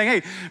you and saying,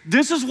 hey,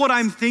 this is what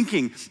I'm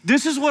thinking.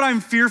 This is what I'm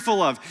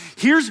fearful of.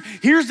 Here's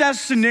that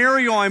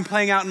scenario I'm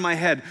playing out in my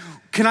head.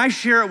 Can I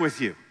share it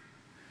with you?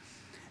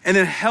 And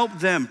then help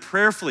them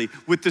prayerfully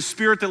with the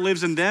spirit that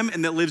lives in them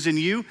and that lives in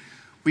you.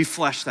 We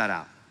flesh that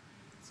out.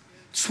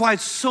 That's why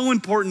it's so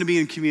important to be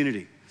in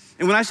community.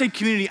 And when I say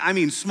community, I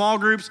mean small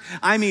groups.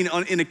 I mean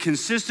in a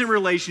consistent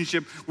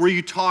relationship where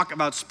you talk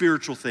about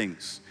spiritual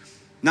things,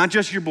 not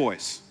just your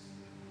boys.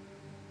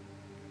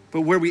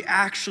 but where we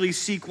actually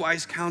seek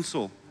wise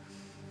counsel.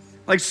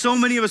 Like so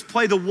many of us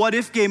play the what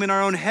if game in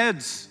our own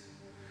heads.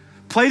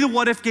 Play the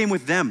what if game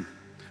with them.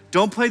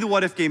 Don't play the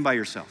what if game by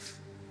yourself.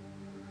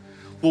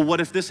 Well,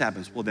 what if this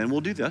happens? Well, then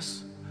we'll do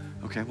this.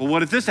 Okay, well,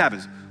 what if this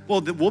happens?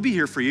 Well, we'll be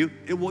here for you.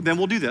 Then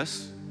we'll do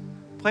this.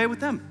 Play it with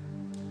them.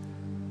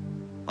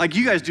 Like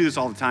you guys do this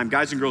all the time,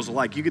 guys and girls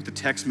alike. You get the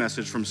text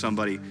message from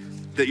somebody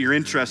that you're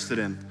interested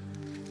in,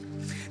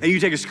 and you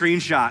take a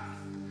screenshot,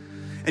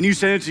 and you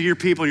send it to your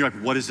people, and you're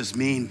like, what does this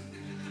mean?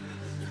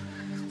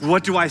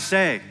 What do I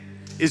say?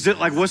 Is it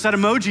like, what's that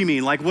emoji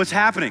mean? Like, what's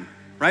happening,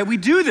 right? We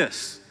do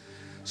this.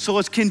 So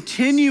let's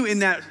continue in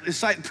that.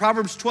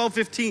 Proverbs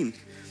 12:15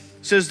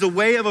 says, the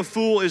way of a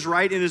fool is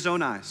right in his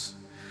own eyes,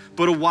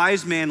 but a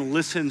wise man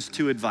listens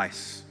to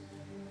advice.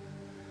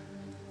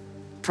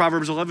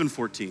 Proverbs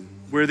 11:14,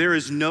 where there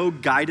is no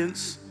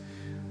guidance,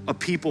 a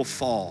people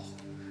fall,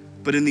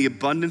 but in the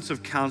abundance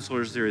of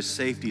counselors, there is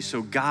safety.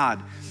 So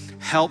God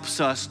helps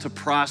us to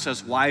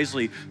process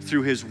wisely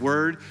through his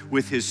word,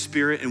 with his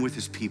spirit, and with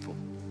his people.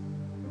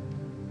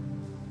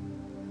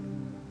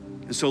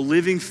 And so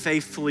living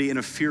faithfully in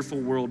a fearful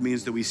world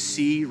means that we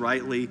see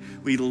rightly,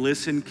 we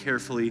listen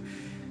carefully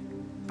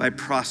by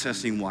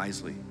processing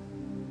wisely.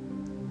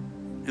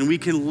 And we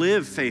can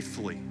live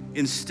faithfully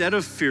instead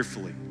of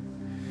fearfully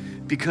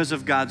because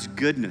of God's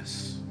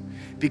goodness,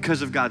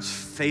 because of God's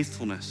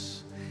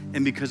faithfulness,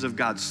 and because of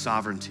God's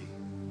sovereignty.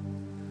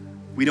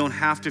 We don't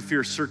have to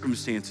fear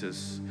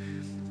circumstances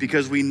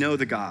because we know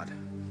the God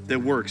that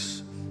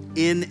works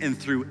in and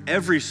through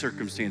every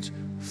circumstance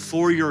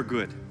for your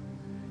good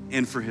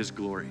and for his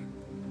glory.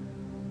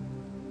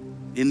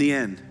 In the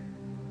end,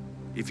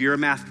 if you're a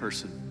math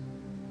person,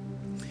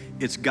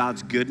 it's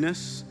God's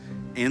goodness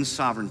and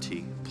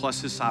sovereignty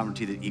plus his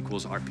sovereignty that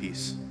equals our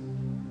peace.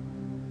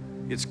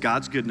 It's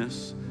God's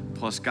goodness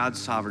plus God's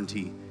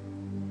sovereignty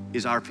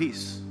is our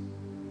peace.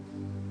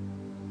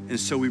 And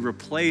so we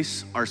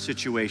replace our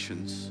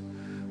situations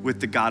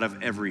with the God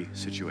of every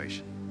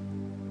situation.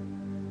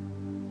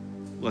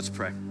 Let's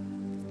pray.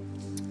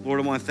 Lord,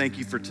 I want to thank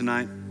you for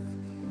tonight.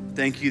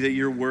 Thank you that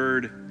your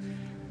word,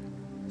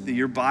 that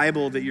your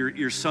Bible, that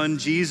your son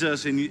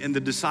Jesus and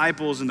the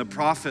disciples and the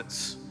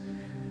prophets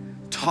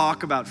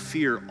talk about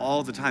fear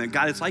all the time. And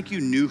God, it's like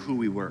you knew who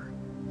we were.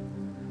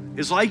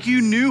 It's like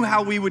you knew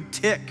how we would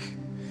tick.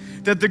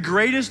 That the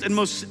greatest and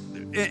most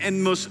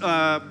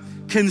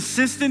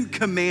consistent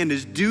command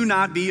is do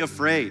not be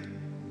afraid,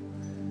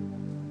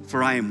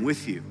 for I am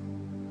with you.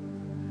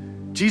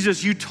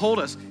 Jesus, you told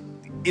us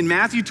in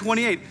Matthew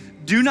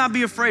 28, do not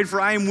be afraid,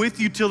 for I am with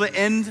you till the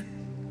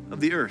end of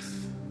the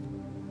earth.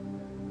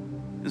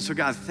 And so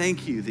God,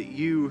 thank you that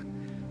you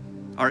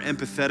are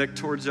empathetic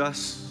towards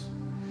us,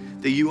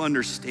 that you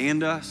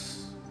understand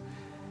us,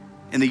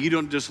 and that you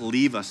don't just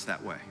leave us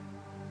that way.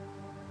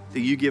 That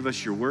you give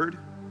us your word,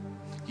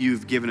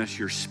 you've given us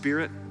your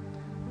spirit,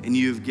 and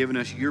you've given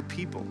us your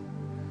people.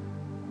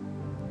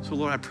 So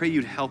Lord, I pray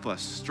you'd help us,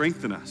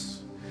 strengthen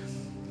us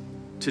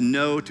to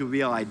know, to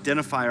be able to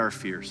identify our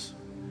fears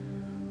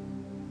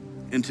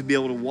and to be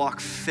able to walk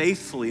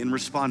faithfully and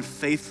respond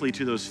faithfully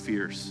to those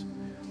fears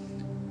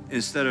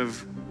instead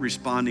of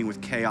responding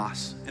with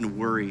chaos and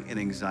worry and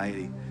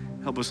anxiety.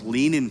 Help us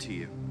lean into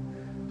you.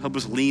 Help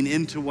us lean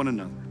into one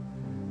another.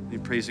 We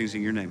praise things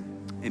in your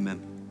name.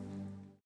 Amen.